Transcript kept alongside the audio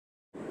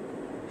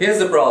Here's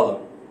the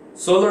problem.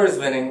 Solar is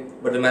winning,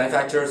 but the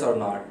manufacturers are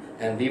not,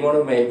 and we want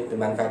to make the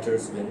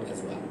manufacturers win as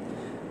well.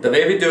 The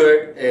way we do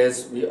it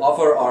is we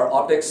offer our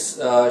optics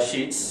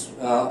sheets.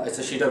 It's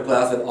a sheet of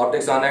glass with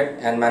optics on it,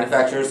 and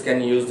manufacturers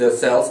can use their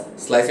cells,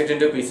 slice it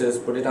into pieces,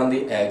 put it on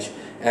the edge,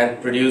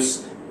 and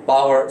produce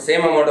power,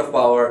 same amount of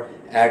power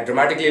at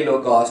dramatically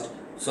low cost,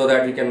 so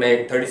that you can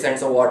make 30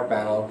 cents a watt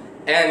panel,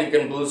 and you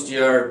can boost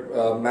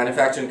your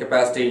manufacturing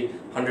capacity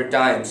 100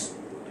 times.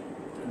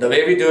 The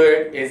way we do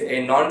it is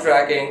a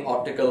non-tracking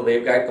optical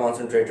waveguide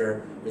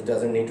concentrator, which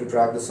doesn't need to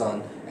track the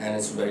sun, and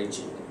it's very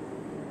cheap.